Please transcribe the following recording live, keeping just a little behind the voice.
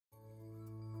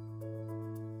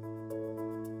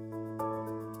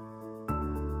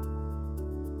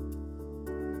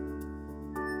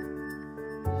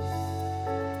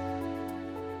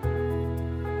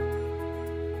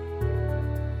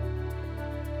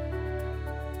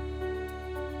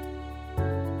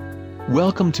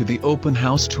Welcome to the open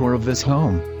house tour of this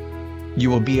home. You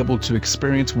will be able to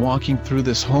experience walking through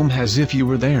this home as if you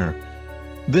were there.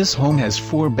 This home has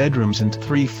 4 bedrooms and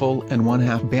 3 full and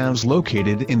 1/2 baths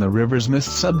located in the River's Mist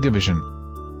subdivision.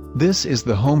 This is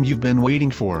the home you've been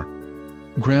waiting for.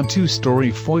 Grand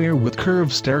 2-story foyer with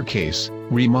curved staircase,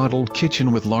 remodeled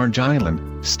kitchen with large island,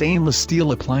 stainless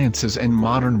steel appliances and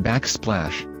modern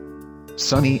backsplash.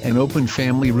 Sunny and open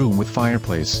family room with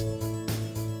fireplace.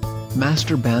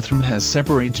 Master bathroom has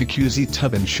separate jacuzzi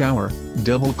tub and shower,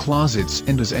 double closets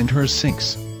and his and her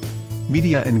sinks.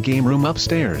 Media and game room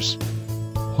upstairs.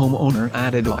 Homeowner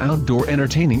added an outdoor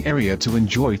entertaining area to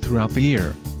enjoy throughout the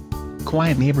year.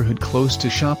 Quiet neighborhood close to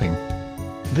shopping.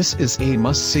 This is a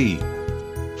must-see.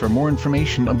 For more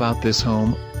information about this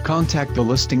home, contact the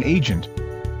listing agent.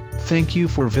 Thank you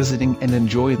for visiting and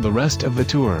enjoy the rest of the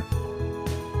tour.